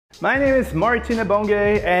My name is Martin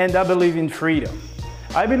Abonge and I believe in freedom.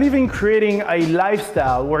 I believe in creating a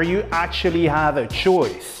lifestyle where you actually have a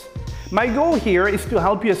choice. My goal here is to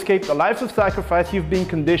help you escape the life of sacrifice you've been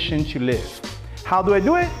conditioned to live. How do I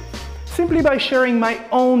do it? Simply by sharing my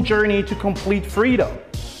own journey to complete freedom.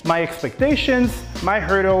 My expectations, my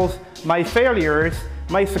hurdles, my failures,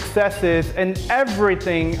 my successes, and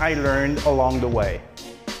everything I learned along the way.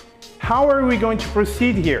 How are we going to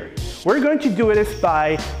proceed here? We're going to do it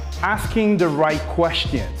by asking the right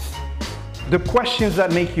questions. The questions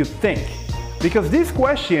that make you think. Because these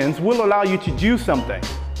questions will allow you to do something.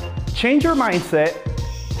 Change your mindset,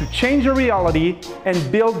 to change your reality,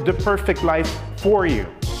 and build the perfect life for you.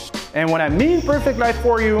 And when I mean perfect life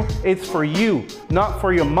for you, it's for you, not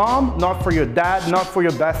for your mom, not for your dad, not for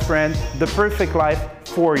your best friend, the perfect life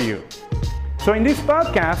for you. So in this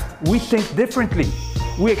podcast, we think differently.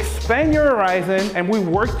 We expand your horizon and we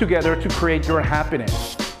work together to create your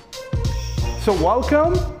happiness. So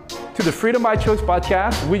welcome to the Freedom by Choice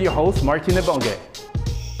podcast with your host, Martin Abonge.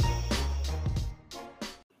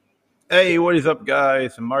 Hey, what is up,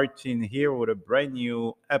 guys? Martin here with a brand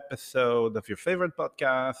new episode of your favorite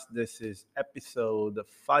podcast. This is episode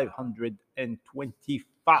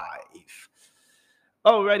 525.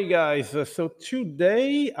 Alrighty, guys. So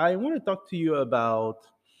today I want to talk to you about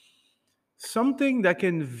something that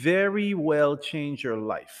can very well change your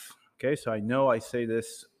life. Okay, so I know I say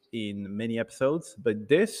this in many episodes, but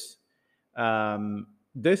this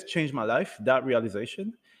changed my life, that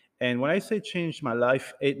realization. And when I say changed my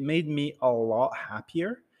life, it made me a lot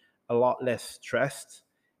happier, a lot less stressed,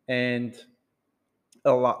 and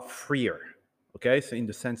a lot freer. Okay, so in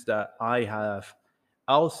the sense that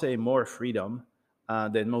I'll say more freedom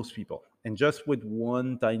than most people, and just with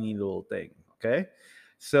one tiny little thing. Okay,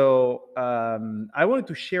 so I wanted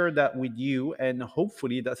to share that with you, and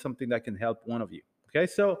hopefully that's something that can help one of you. Okay,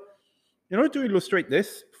 so in order to illustrate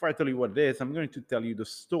this, before I tell you what it is, I'm going to tell you the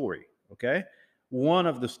story. Okay, one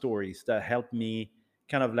of the stories that helped me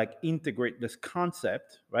kind of like integrate this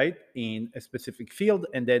concept right in a specific field,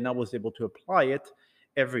 and then I was able to apply it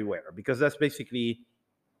everywhere, because that's basically,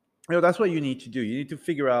 that's what you need to do. You need to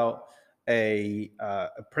figure out a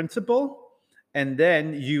principle, and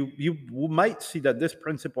then you might see that this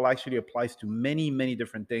principle actually applies to many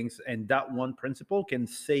different things, and that one principle can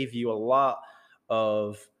save you of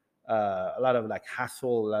a lot of like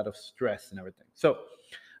hassle, a lot of stress and everything. So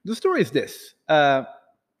the story is this. So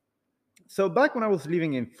back when I was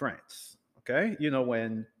living in France, okay,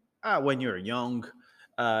 when you're young,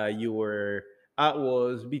 you were I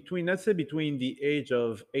was between, let's say, between the age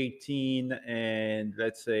of 18 and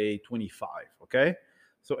let's say 25. Okay,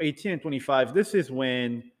 so 18 and 25. This is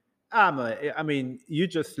when you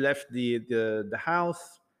just left the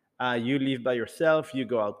house. You live by yourself. You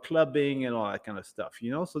go out clubbing and all that kind of stuff.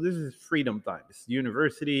 So this is freedom time. It's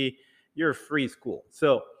university. You're free school.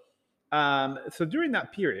 So during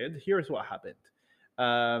that period, here's what happened.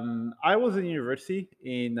 I was in university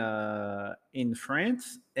in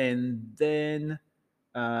France, and then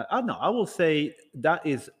I don't know. I will say that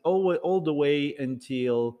is all the way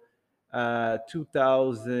until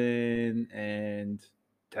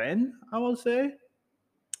 2010. I will say.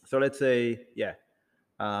 So let's say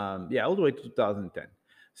all the way to 2010.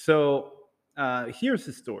 So here's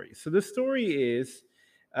the story. So the story is,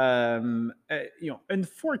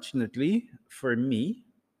 unfortunately for me,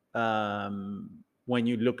 when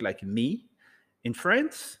you look like me in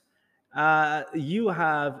France, you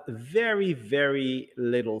have very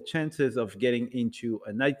little chances of getting into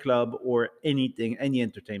a nightclub or any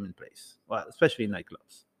entertainment place, well, especially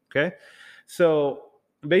nightclubs. Okay, so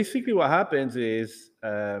basically what happens is,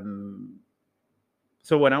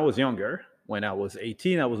 so when I was younger, when I was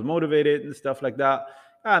 18, I was motivated and stuff like that.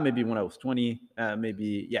 Maybe when I was 20,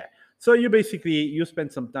 maybe, yeah. So you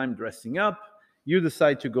spend some time dressing up. You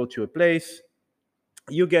decide to go to a place.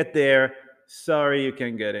 You get there. Sorry, you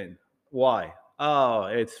can't get in. Why? Oh,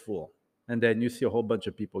 it's full. And then you see a whole bunch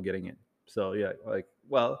of people getting in. So yeah, like,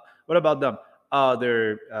 well, what about them?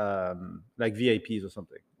 They're like VIPs or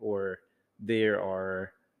something, or there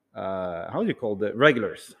are how do you call the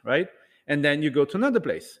regulars, right? And then you go to another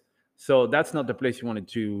place. So that's not the place you wanted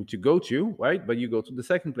to go to, right? But you go to the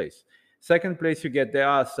second place. Second place, you get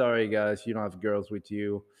there. Sorry guys, you don't have girls with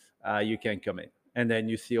you. You can't come in. And then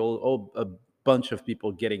you see all a bunch of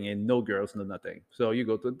people getting in, no girls, no nothing. So you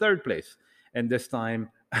go to the third place, and this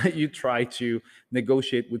time you try to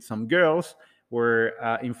negotiate with some girls. We're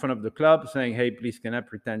in front of the club, saying, "Hey, please, can I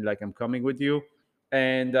pretend like I'm coming with you?"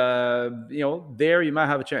 And there you might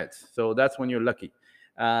have a chance. So that's when you're lucky.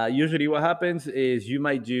 Usually what happens is you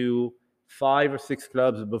might do 5 or 6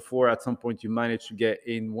 clubs before at some point you manage to get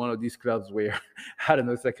in one of these clubs where I don't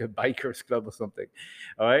know, it's like a bikers club or something.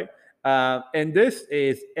 All right. And this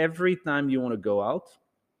is every time you want to go out,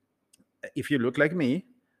 if you look like me,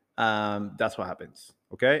 that's what happens.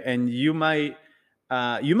 Okay, and you might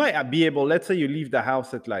be able. Let's say you leave the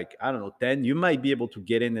house at like I don't know 10. You might be able to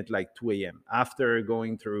get in at like 2 a.m. after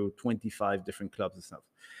going through 25 different clubs and stuff.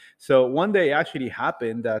 So one day it actually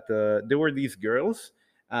happened that there were these girls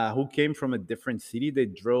who came from a different city. They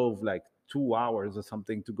drove like 2 hours or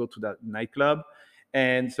something to go to that nightclub,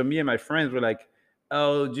 and so me and my friends were like,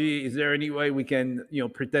 oh gee, is there any way we can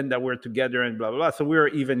pretend that we're together and blah blah blah. So we were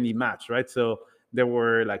evenly matched, right? So there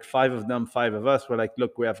were like five of them, five of us. We're like,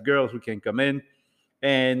 look, we have girls, we can come in.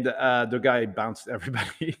 And the guy bounced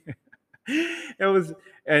everybody. It was,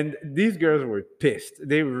 and these girls were pissed.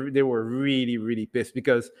 They were really really pissed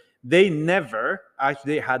because they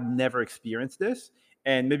had never experienced this,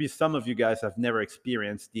 and maybe some of you guys have never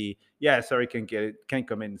experienced the yeah, sorry, can't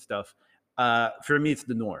come in and stuff. For me, it's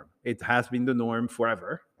the norm. It has been the norm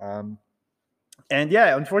forever. And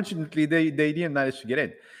yeah, unfortunately, they didn't manage to get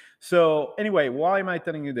in. So anyway, why am I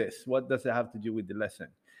telling you this? What does it have to do with the lesson?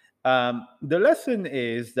 The lesson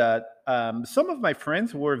is that some of my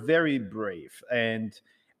friends were very brave, and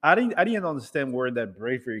I didn't understand where that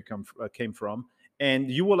bravery came from,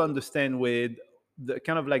 and you will understand with the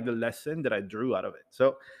kind of like the lesson that I drew out of it.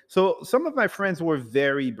 So some of my friends were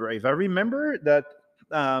very brave. I remember that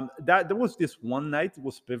that there was this one night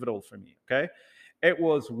was pivotal for me. Okay, it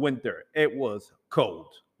was winter. It was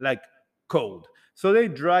cold, like cold. So they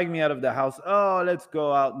dragged me out of the house. Oh, let's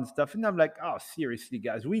go out and stuff. And I'm like, oh, seriously,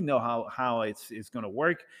 guys, we know how it's gonna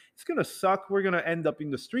work. It's gonna suck. We're gonna end up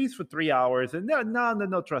in the streets for 3 hours. And no, no, no,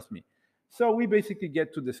 no, trust me. So we basically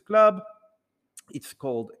get to this club. It's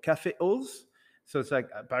called Cafe Oz. So it's like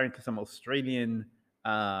apparently some Australian,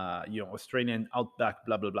 Australian outback,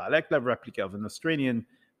 blah blah blah, like the replica of an Australian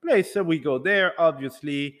place. So we go there.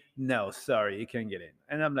 Obviously, no, sorry, you can't get in.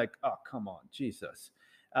 And I'm like, oh, come on, Jesus.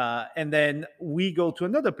 And then we go to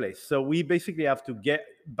another place. So we basically have to get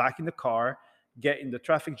back in the car, get in the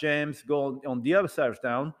traffic jams, go on the other side of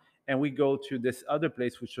town, and we go to this other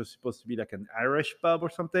place, which was supposed to be like an Irish pub or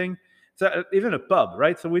something. So even a pub,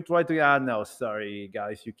 right? So we try to, no, sorry,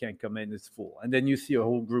 guys, you can't come in, it's full. And then you see a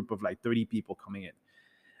whole group of like 30 people coming in.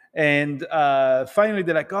 And finally,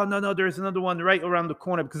 they're like, "Oh no, no, there's another one right around the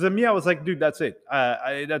corner." Because me, I was like, "Dude, that's it.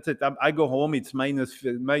 That's it. I go home. It's minus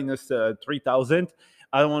 3,000.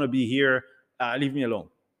 I don't want to be here. Leave me alone."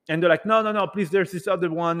 And they're like, "No, no, no, please. There's this other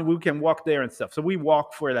one. We can walk there and stuff." So we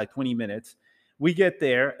walk for like 20 minutes. We get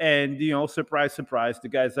there, and surprise, surprise, the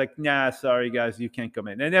guy's like, "Nah, sorry, guys, you can't come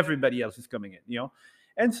in," and everybody else is coming in.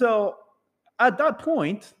 And so at that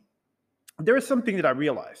point, there is something that I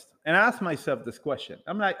realized, and I asked myself this question.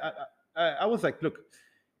 I'm like, I was like, look,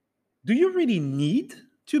 do you really need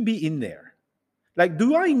to be in there? Like,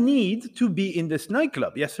 do I need to be in this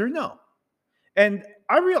nightclub? Yes or no? And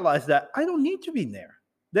I realized that I don't need to be in there.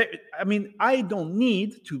 I mean, I don't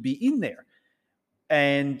need to be in there.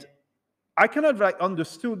 And I kind of like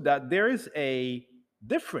understood that there is a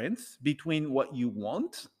difference between what you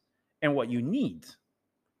want and what you need.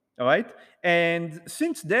 All right. And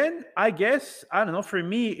since then, I guess, I don't know, for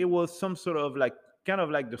me, it was some sort of like kind of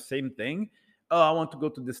like the same thing. Oh, I want to go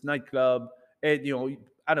to this nightclub. And,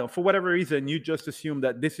 I don't know, for whatever reason, you just assume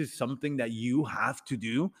that this is something that you have to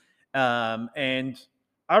do. And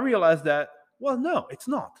I realized that, well, no, it's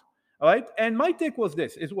not. All right. And my take was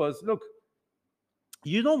this: it was, look,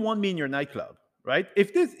 you don't want me in your nightclub, right?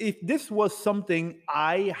 If this was something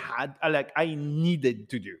I needed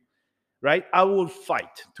to do, right? I will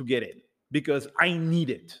fight to get in because I need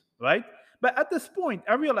it, right? But at this point,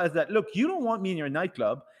 I realized that, look, you don't want me in your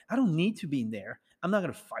nightclub. I don't need to be in there. I'm not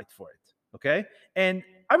going to fight for it, okay? And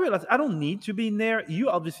I realized I don't need to be in there. You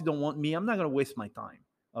obviously don't want me. I'm not going to waste my time,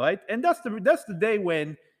 all right? And that's the day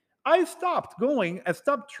when I stopped going. I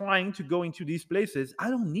stopped trying to go into these places I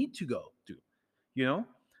don't need to go to, you know?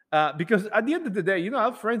 Because at the end of the day, I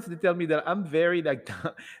have friends that tell me that I'm very like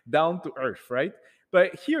down to earth, right?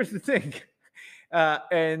 But here's the thing,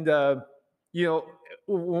 and you know,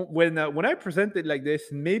 when I present it like this,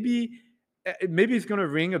 maybe it's gonna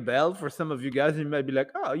ring a bell for some of you guys. And you might be like,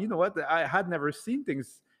 oh, you know what? I had never seen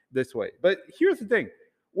things this way. But here's the thing: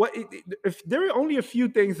 if there are only a few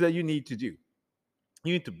things that you need to do,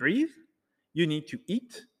 you need to breathe, you need to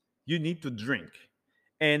eat, you need to drink,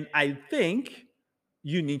 and I think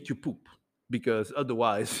you need to poop because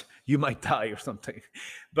otherwise you might die or something.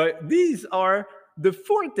 But these are the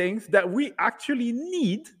four things that we actually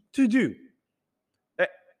need to do.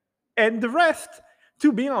 And the rest,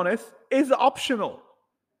 to be honest, is optional.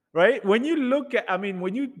 right? When you look at, I mean,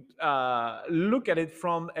 when you look at it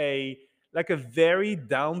from a like a very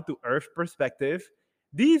down to earth perspective,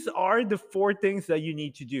 these are the four things that you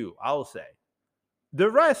need to do. I'll say the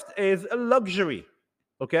rest is a luxury,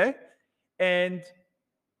 okay? And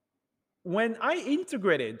when I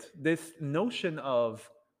integrated this notion of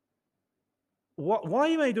why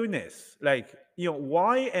am I doing this? Like,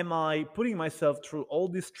 why am I putting myself through all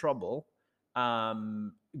this trouble,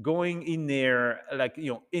 going in there, like,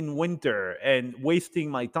 in winter and wasting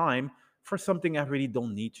my time for something I really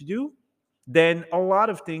don't need to do? Then a lot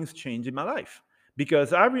of things change in my life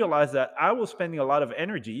because I realized that I was spending a lot of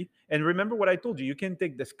energy. And remember what I told you, you can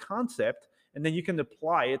take this concept and then you can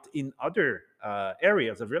apply it in other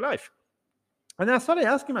areas of your life. And I started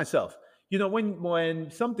asking myself, when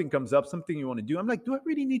something comes up, something you want to do, I'm like, do I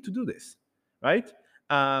really need to do this, right?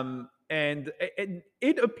 And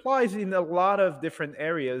it applies in a lot of different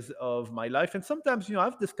areas of my life. And sometimes, I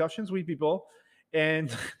have discussions with people,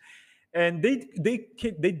 and and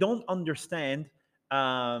they don't understand.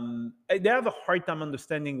 They have a hard time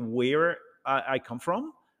understanding where I come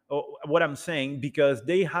from or what I'm saying because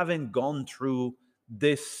they haven't gone through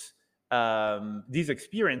this these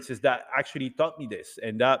experiences that actually taught me this,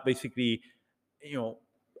 and that basically, you know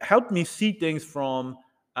helped me see things from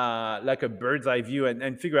like a bird's eye view,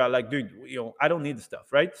 and figure out, like, dude, I don't need the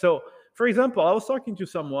stuff, right? So for example, I was talking to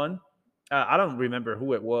someone, I don't remember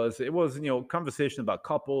who it was. It was, conversation about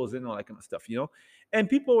couples and all that kind of stuff, and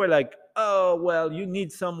people were like, oh, well, you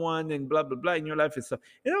need someone and blah blah blah in your life and stuff.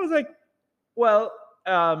 And I was like, well,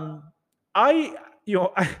 I,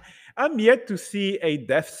 I'm yet to see a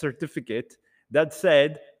death certificate that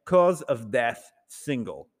said cause of death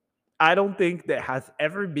single. I don't think there has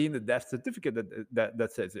ever been a death certificate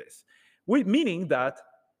that says this. Meaning that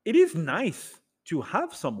it is nice to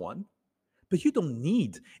have someone, but you don't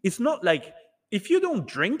need. It's not like if you don't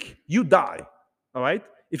drink, you die. All right.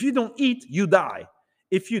 If you don't eat, you die.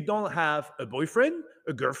 If you don't have a boyfriend,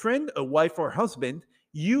 a girlfriend, a wife, or husband,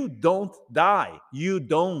 you don't die. You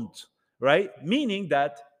don't. Right. Meaning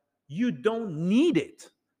that you don't need it.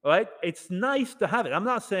 Right. It's nice to have it. I'm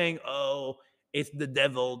not saying, oh, it's the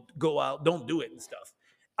devil, go out, don't do it and stuff.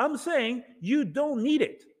 I'm saying you don't need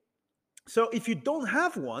it. So if you don't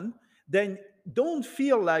have one, then don't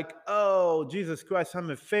feel like, oh, Jesus Christ, I'm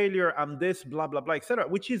a failure, I'm this, blah blah blah, etc.,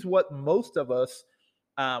 which is what most of us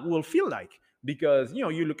will feel like. Because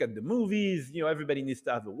you look at the movies, everybody needs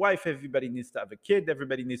to have a wife, everybody needs to have a kid,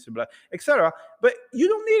 everybody needs to blah, etc., but you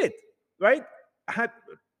don't need it, right?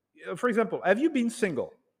 For example, have you been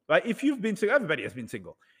single? Right? If you've been single, everybody has been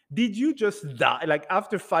single. Did you just die? Like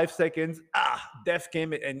after 5 seconds, death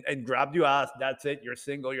came and grabbed you. That's it. You're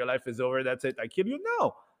single. Your life is over. That's it. I kill you.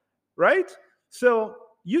 No, right? So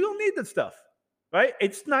you don't need that stuff, right?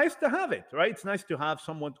 It's nice to have it, right? It's nice to have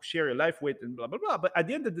someone to share your life with and blah blah blah. But at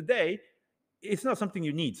the end of the day, it's not something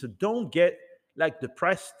you need. So don't get like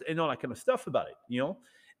depressed and all that kind of stuff about it.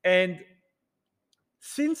 And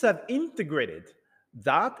since I've integrated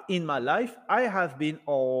that in my life, I have been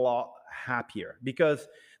a lot happier because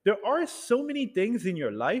there are so many things in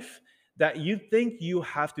your life that you think you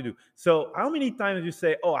have to do. So, how many times you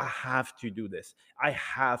say, oh, I have to do this, I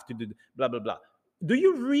have to do blah, blah, blah. Do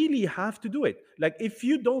you really have to do it? Like, if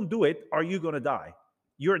you don't do it, are you going to die?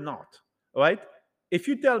 You're not, right? If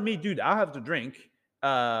you tell me, dude, I have to drink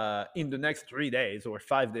in the next 3 days or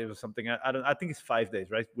 5 days or something, I think it's 5 days,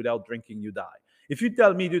 right? Without drinking, you die. If you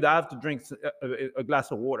tell me, dude, I have to drink a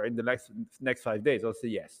glass of water in the next 5 days, I'll say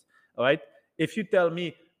yes. All right. If you tell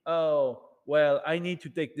me, oh, well, I need to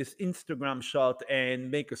take this Instagram shot and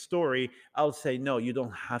make a story, I'll say no. You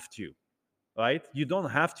don't have to. Right? You don't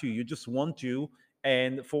have to. You just want to,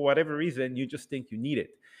 and for whatever reason, you just think you need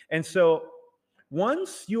it. And so,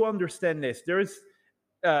 once you understand this, there's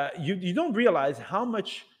you don't realize how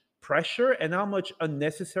much pressure and how much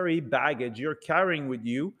unnecessary baggage you're carrying with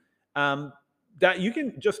you, um, that you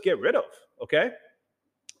can just get rid of. Okay.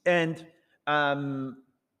 And um,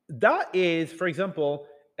 that is, for example,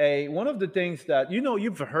 a one of the things that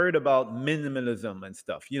you've heard about minimalism and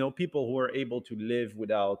stuff. People who are able to live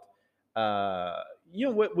without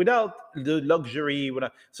without the luxury,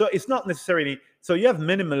 so it's not necessarily, so you have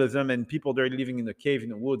minimalism and people that are living in the cave in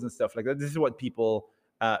the woods and stuff like that. This is what people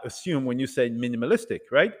assume when you say minimalistic,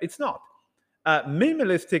 right? It's not. A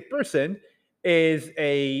minimalistic person is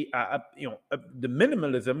the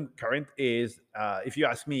minimalism current is, if you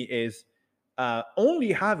ask me, is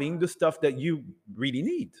only having the stuff that you really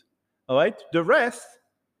need. All right, the rest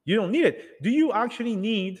you don't need it. Do you actually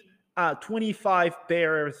need 25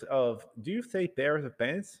 pairs of, do you say pairs of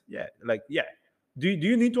pants? Yeah, like, yeah. Do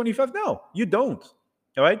you need 25? No, you don't.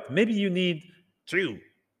 All right, maybe you need two,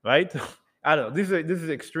 right? I don't know. This is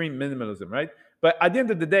extreme minimalism, right? But at the end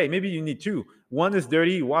of the day, maybe you need two. One is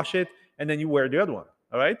dirty, you wash it, and then you wear the other one.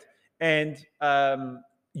 All right, and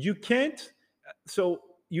you can't. So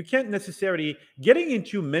you can't necessarily getting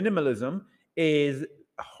into minimalism is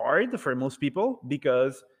hard for most people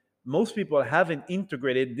because most people haven't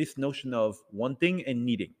integrated this notion of wanting and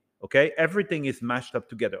needing. Okay, everything is mashed up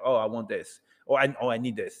together. Oh, I want this. Oh, I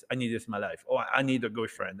need this. I need this in my life. Oh, I need a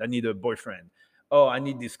girlfriend. I need a boyfriend. Oh, I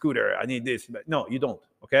need this scooter. I need this. But no, you don't.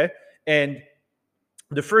 Okay, and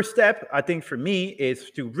the first step, I think, for me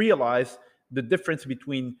is to realize the difference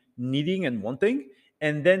between needing and wanting.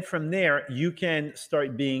 And then from there, you can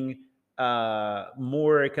start being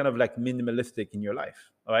more kind of like minimalistic in your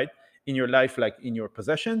life, all right? In your life, like in your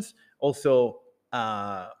possessions, also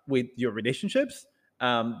with your relationships.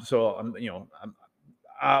 I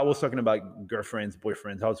was talking about girlfriends,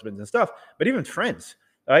 boyfriends, husbands, and stuff, but even friends,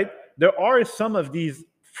 right? There are some of these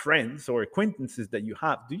friends or acquaintances that you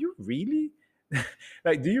have. Do you really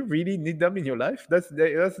like? Do you really need them in your life? That's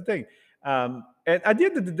the thing. And at the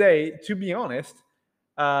end of the day, to be honest,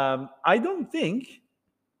 I don't think.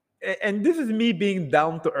 And this is me being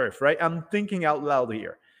down to earth, right? I'm thinking out loud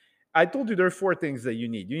here. I told you there are four things that you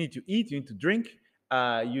need. You need to eat, you need to drink,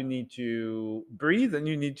 you need to breathe, and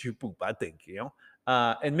you need to poop. I think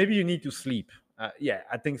and maybe you need to sleep. Yeah,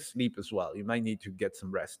 I think sleep as well. You might need to get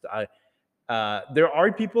some rest. There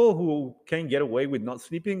are people who can get away with not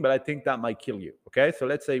sleeping, but I think that might kill you. Okay, so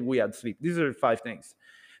let's say we had sleep. These are five things.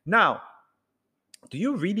 Now, do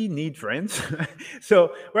you really need friends?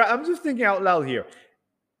 So, well, I'm just thinking out loud here.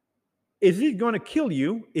 Is it going to kill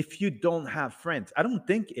you if you don't have friends? I don't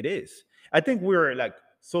think it is. I think we're like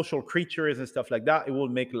social creatures and stuff like that. It will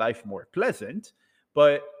make life more pleasant.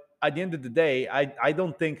 But at the end of the day, I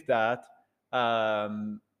don't think that,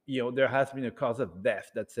 there has been a cause of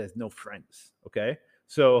death that says no friends. Okay.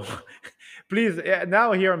 So please,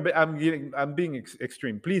 now here I'm being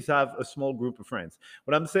extreme. Please have a small group of friends.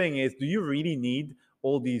 What I'm saying is, do you really need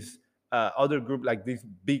all these other group, like this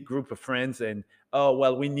big group of friends, and oh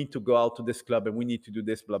well, we need to go out to this club and we need to do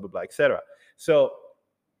this, blah blah blah, etc. So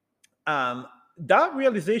that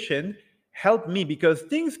realization helped me because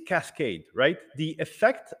things cascade, right? The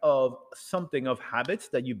effect of something, of habits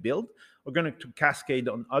that you build, are going to cascade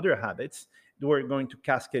on other habits. We're going to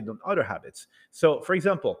cascade on other habits. So for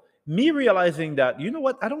example, me realizing that, you know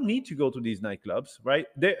what, I don't need to go to these nightclubs, right?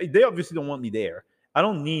 They obviously don't want me there. I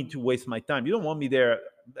don't need to waste my time. You don't want me there.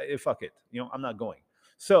 Fuck it. I'm not going.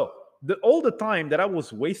 So all the time that I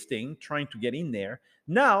was wasting trying to get in there,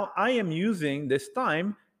 now I am using this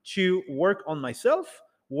time to work on myself,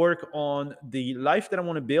 work on the life that I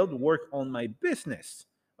want to build, work on my business.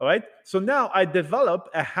 All right. So now I develop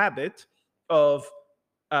a habit of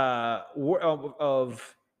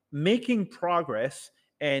of making progress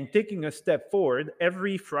and taking a step forward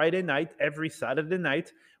every Friday night, every Saturday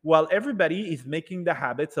night, while everybody is making the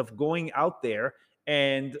habits of going out there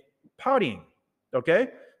and partying. Okay.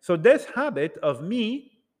 So this habit of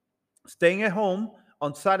me staying at home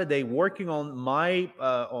on Saturday working on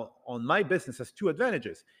my business has two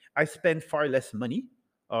advantages. I spend far less money.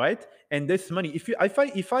 All right. And this money,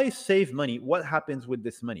 if I save money, what happens with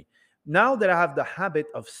this money? Now that I have the habit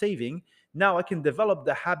of saving, now I can develop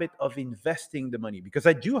the habit of investing the money because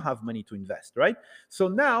I do have money to invest, right? So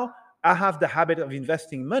now I have the habit of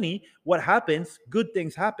investing money. What happens? Good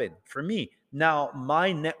things happen for me. Now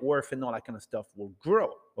my net worth and all that kind of stuff will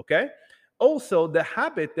grow. Okay. Also, the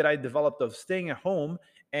habit that I developed of staying at home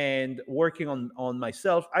and working on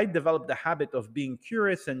myself, I developed the habit of being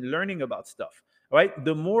curious and learning about stuff. Right?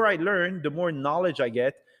 The more I learn, the more knowledge I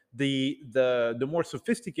get, the more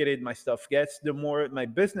sophisticated my stuff gets, the more my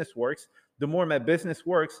business works. The more my business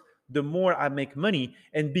works, the more I make money.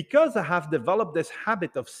 And because I have developed this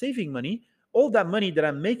habit of saving money, all that money that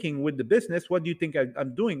I'm making with the business, what do you think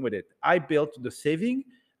I'm doing with it? I built the saving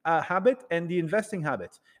habit and the investing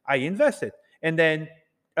habit. I invested, and then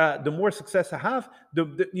the more success I have,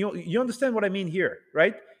 you understand what I mean here,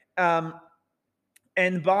 right? Um,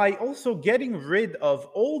 and by also getting rid of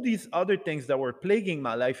all these other things that were plaguing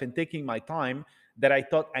my life and taking my time that I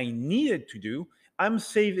thought I needed to do, I'm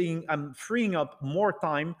freeing up more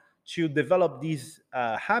time to develop these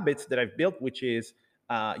habits that I've built, which is,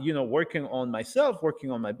 working on myself, working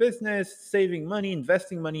on my business, saving money,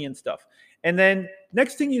 investing money, and stuff. And then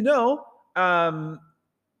next thing you know,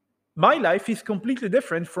 my life is completely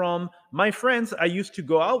different from my friends I used to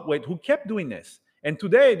go out with who kept doing this. And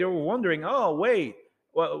today they were wondering, oh, wait,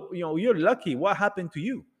 well, you're lucky. What happened to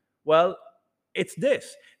you? Well, it's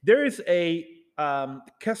this. There is a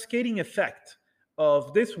cascading effect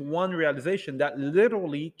of this one realization that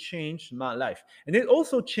literally changed my life. And it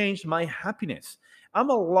also changed my happiness.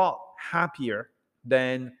 I'm a lot happier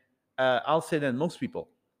than, I'll say, than most people,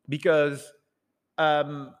 because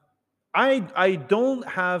um, I don't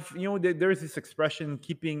have, there's this expression,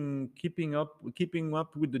 keeping up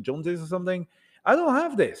with the Joneses or something. I don't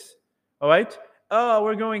have this. All right. Oh,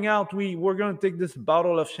 we're going out. We're going to take this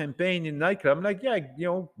bottle of champagne in nightclub. I'm like, yeah,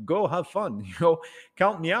 go have fun.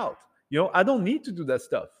 Count me out. I don't need to do that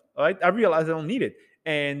stuff. All right. I realize I don't need it,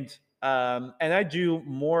 and and I do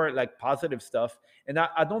more like positive stuff, and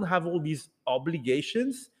I don't have all these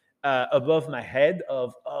obligations above my head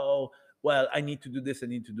of, oh, well, I need to do this, I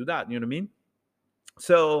need to do that. You know what I mean?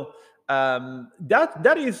 So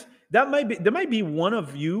that might be, there might be one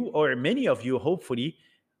of you or many of you, hopefully,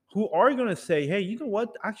 who are going to say, hey, you know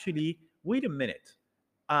what, actually, wait a minute.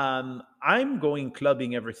 I'm going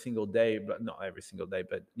clubbing every single day, but not every single day,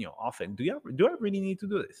 but often. Do I really need to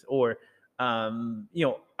do this? Or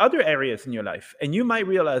other areas in your life, and you might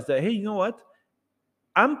realize that, hey, you know what,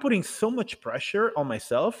 I'm putting so much pressure on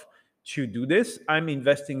myself to do this. I'm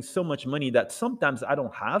investing so much money that sometimes I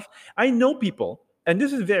don't have. I know people, and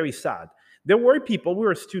this is very sad. There were people, we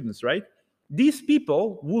were students, right? These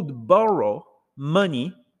people would borrow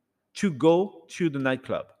money to go to the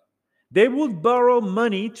nightclub. They would borrow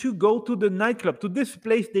money to go to the nightclub, to this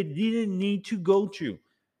place they didn't need to go to.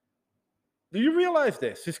 Do you realize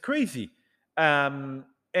this? It's crazy. And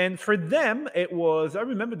for them, it was, I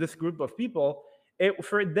remember this group of people,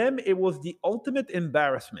 for them, it was the ultimate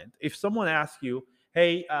embarrassment. If someone asked you,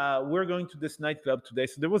 hey, we're going to this nightclub today.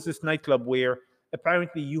 So there was this nightclub where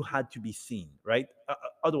apparently you had to be seen, right?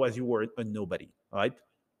 Otherwise, you were a nobody, right?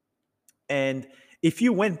 And if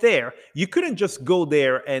you went there, you couldn't just go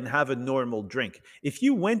there and have a normal drink. If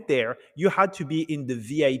you went there, you had to be in the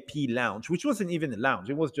VIP lounge, which wasn't even a lounge.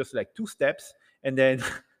 It was just like two steps, and then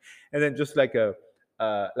and then just like a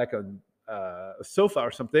sofa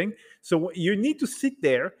or something. So you need to sit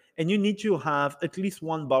there, and you need to have at least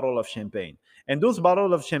one bottle of champagne. And those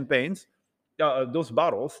bottles of champagnes, those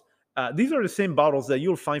bottles, these are the same bottles that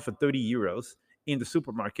you'll find for 30 euros in the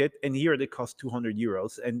supermarket, and here they cost 200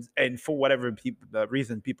 euros. And for whatever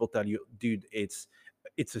reason, people tell you, dude, it's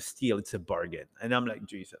a steal, it's a bargain. And I'm like,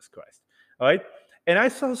 Jesus Christ. All right. And I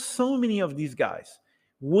saw so many of these guys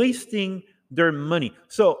wasting their money.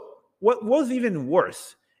 So what was even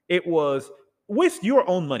worse, it was waste your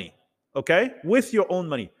own money. Okay, waste your own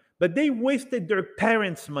money. But they wasted their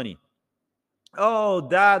parents' money. Oh,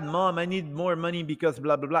 dad, mom, I need more money because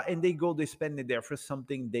blah blah blah. And they spend it there for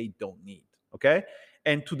something they don't need. Okay.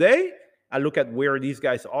 And today I look at where these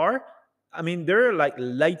guys are. I mean, they're like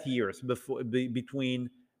light years between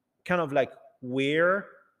kind of like where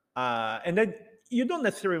and then you don't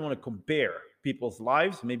necessarily want to compare people's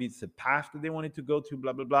lives. Maybe it's a path that they wanted to go to,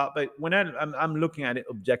 blah blah blah. But when I'm looking at it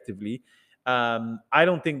objectively, I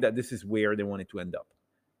don't think that this is where they wanted to end up.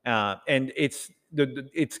 And it's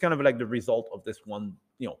kind of like the result of this one.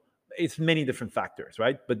 It's many different factors,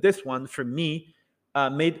 right? But this one for me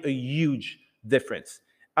made a huge difference.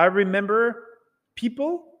 I remember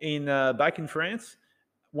people in back in France,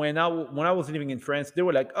 when I was living in France, they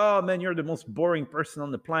were like, "Oh man, you're the most boring person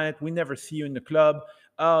on the planet. We never see you in the club.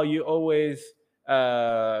 Oh, you always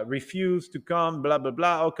refuse to come. Blah blah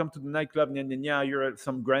blah. Oh, come to the nightclub. Nya, nya, nya. You're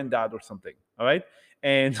some granddad or something." All right,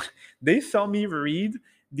 and they saw me read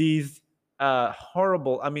these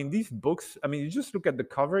horrible. I mean, these books. I mean, you just look at the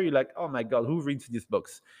cover. You're like, "Oh my god, who reads these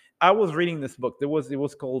books?" I was reading this book. It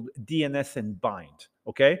was called DNS and Bind.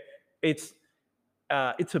 Okay, it's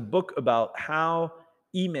it's a book about how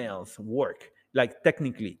emails work, like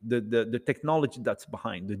technically the technology that's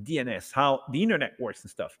behind the DNS, how the internet works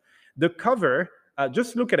and stuff. The cover,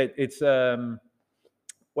 just look at it. It's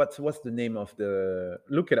what's the name of the?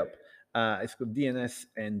 Look it up. It's called DNS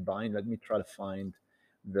and Bind. Let me try to find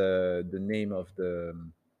the name of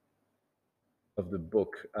the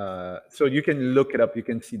book. So you can look it up. You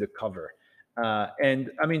can see the cover.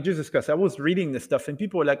 And I mean, Jesus Christ, I was reading this stuff, and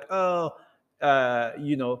people were like, "Oh,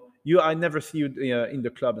 I never see you in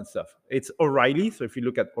the club and stuff." It's O'Reilly. So if you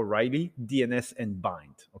look at O'Reilly, DNS and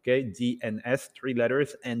Bind, okay, DNS, three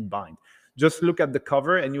letters, and Bind. Just look at the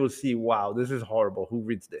cover, and you will see, wow, this is horrible. Who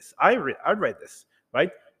reads this? I read this,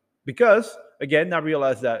 right? Because again, I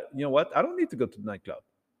realized that, you know what, I don't need to go to the nightclub.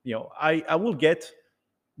 I will get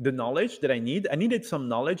the knowledge that I need. I needed some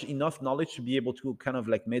knowledge, enough knowledge to be able to kind of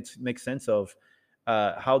like make sense of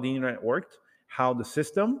how the internet worked, how the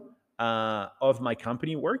system of my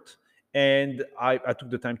company worked, and I took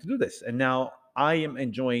the time to do this, and now I am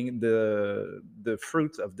enjoying the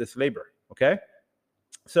fruits of this labor. Okay,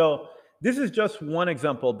 so this is just one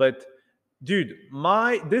example, but dude,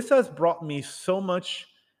 this has brought me so much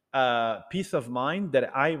peace of mind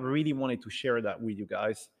that I really wanted to share that with you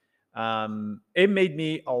guys. It made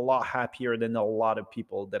me a lot happier than a lot of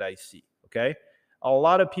people that I see. Okay, a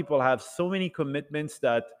lot of people have so many commitments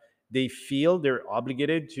that they feel they're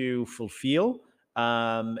obligated to fulfill,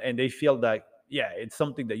 and they feel that, yeah, it's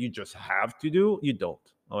something that you just have to do. You don't.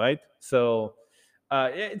 All right, so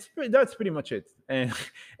yeah, that's pretty much it. And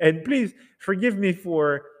and please forgive me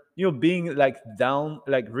for being like down,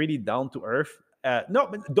 like really down to earth. No,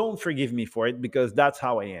 but don't forgive me for it, because that's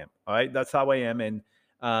how I am. All right, that's how I am. And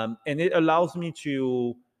it allows me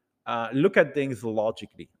to look at things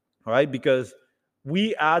logically. All right, because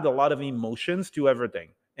we add a lot of emotions to everything,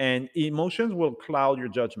 and emotions will cloud your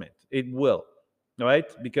judgment. It will. All right,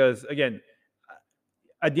 because again,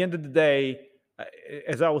 at the end of the day, uh,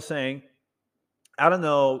 as I was saying, I don't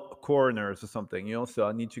know, coroners or something, so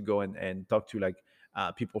I need to go and talk to like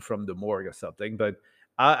people from the morgue or something. But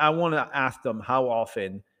I want to ask them how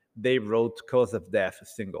often they wrote cause of death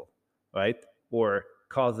single, right? Or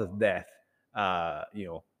cause of death,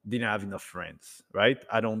 didn't have enough friends, right?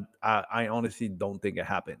 I honestly don't think it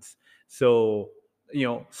happens. So,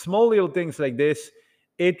 small little things like this,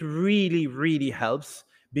 it really, really helps,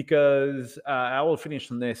 because I will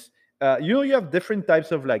finish on this. You have different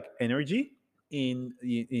types of like energy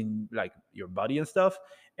in like your body and stuff,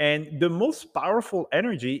 and the most powerful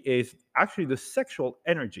energy is actually the sexual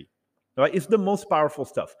energy, right? It's the most powerful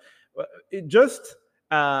stuff. It just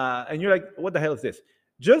and you're like, what the hell is this?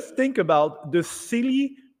 Just think about the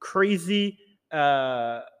silly, crazy,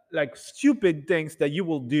 like stupid things that you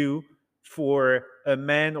will do for a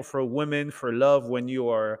man or for a woman for love when you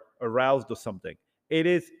are aroused or something. It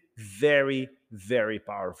is very, very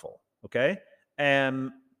powerful. Okay.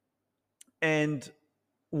 And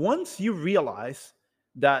once you realize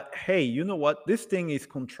that, hey, you know what, this thing is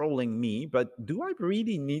controlling me, but do I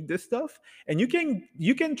really need this stuff? And you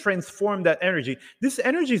can transform that energy. This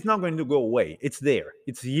energy is not going to go away. It's there.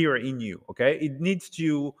 It's here in you. Okay. It needs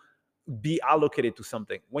to be allocated to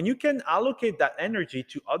something. When you can allocate that energy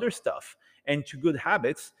to other stuff and to good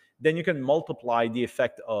habits, then you can multiply the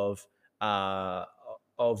effect of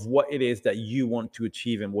what it is that you want to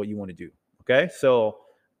achieve and what you want to do. Okay, so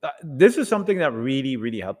this is something that really,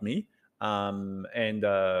 really helped me, and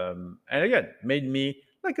again, made me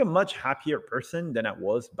like a much happier person than I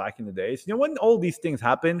was back in the days. When all these things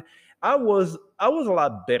happened, I was a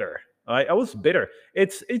lot bitter. All right, I was bitter.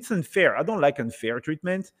 It's unfair. I don't like unfair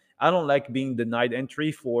treatment. I don't like being denied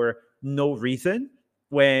entry for no reason,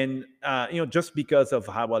 when just because of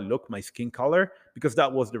how I look, my skin color, because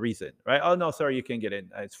that was the reason, right? Oh no, sorry, you can't get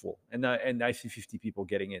in. It's full. And I see 50 people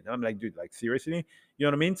getting in. I'm like, dude, like seriously, you know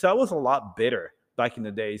what I mean? So I was a lot bitter back in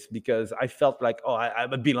the days, because I felt like, oh, I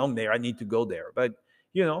belong there. I need to go there. But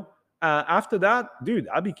you know, after that, dude,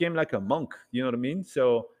 I became like a monk. You know what I mean?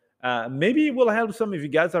 So maybe it will help some of you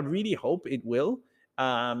guys. I really hope it will.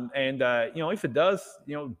 And if it does,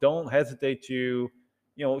 don't hesitate to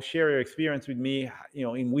share your experience with me.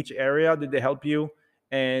 In which area did they help you,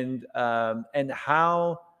 and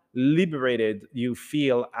how liberated you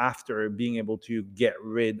feel after being able to get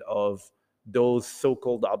rid of those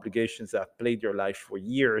so-called obligations that played your life for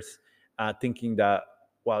years, thinking that,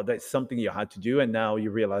 wow, that's something you had to do, and now you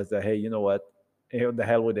realize that, hey, you know what, hey, the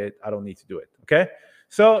hell with it, I don't need to do it. Okay,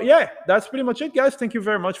 so yeah, that's pretty much it, guys. Thank you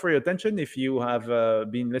very much for your attention, if you have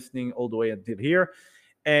been listening all the way until here,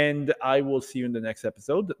 and I will see you in the next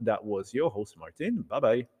episode. That was your host, Martin. Bye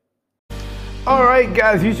bye. All right,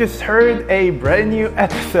 guys, you just heard a brand new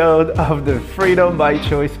episode of the Freedom by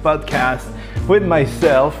Choice podcast with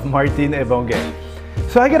myself, Martin Ebonge.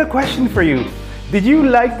 So I got a question for you. Did you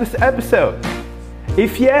like this episode?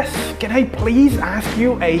 If yes, can I please ask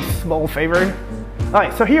you a small favor? All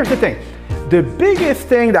right, so here's the thing. The biggest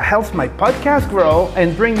thing that helps my podcast grow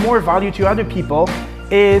and bring more value to other people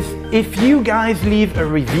is if you guys leave a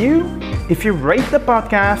review, if you rate the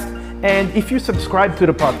podcast, and if you subscribe to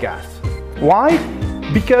the podcast. Why?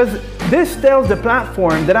 Because this tells the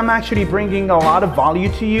platform that I'm actually bringing a lot of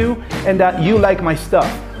value to you and that you like my stuff.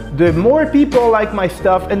 The more people like my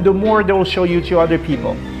stuff, and the more they will show you to other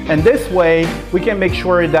people. And this way, we can make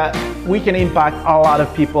sure that we can impact a lot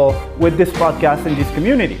of people with this podcast and this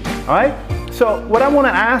community. All right? So what I want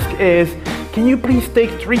to ask is, can you please take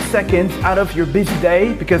 3 seconds out of your busy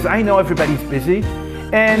day, because I know everybody's busy,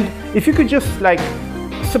 and if you could just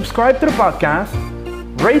subscribe to the podcast,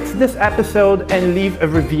 rate this episode, and leave a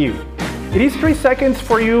review. It is 3 seconds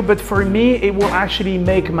for you, but for me, it will actually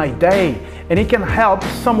make my day, and it can help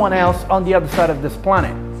someone else on the other side of this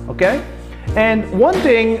planet, okay? And one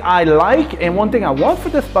thing I like and one thing I want for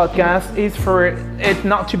this podcast is for it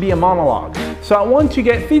not to be a monologue. So I want to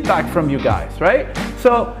get feedback from you guys, right?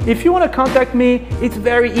 So if you want to contact me, it's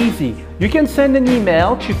very easy. You can send an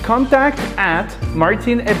email to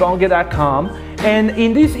contact@martinebonga.com, and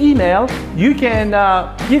in this email, you can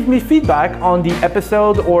give me feedback on the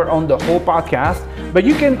episode or on the whole podcast, but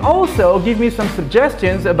you can also give me some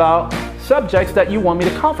suggestions about subjects that you want me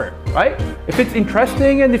to cover, right? If it's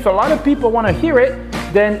interesting and if a lot of people want to hear it,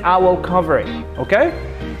 then I will cover it, okay?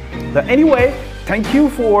 But anyway, thank you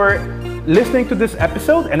for listening to this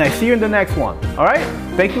episode, and I see you in the next one, all right?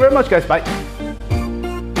 Thank you very much, guys. Bye.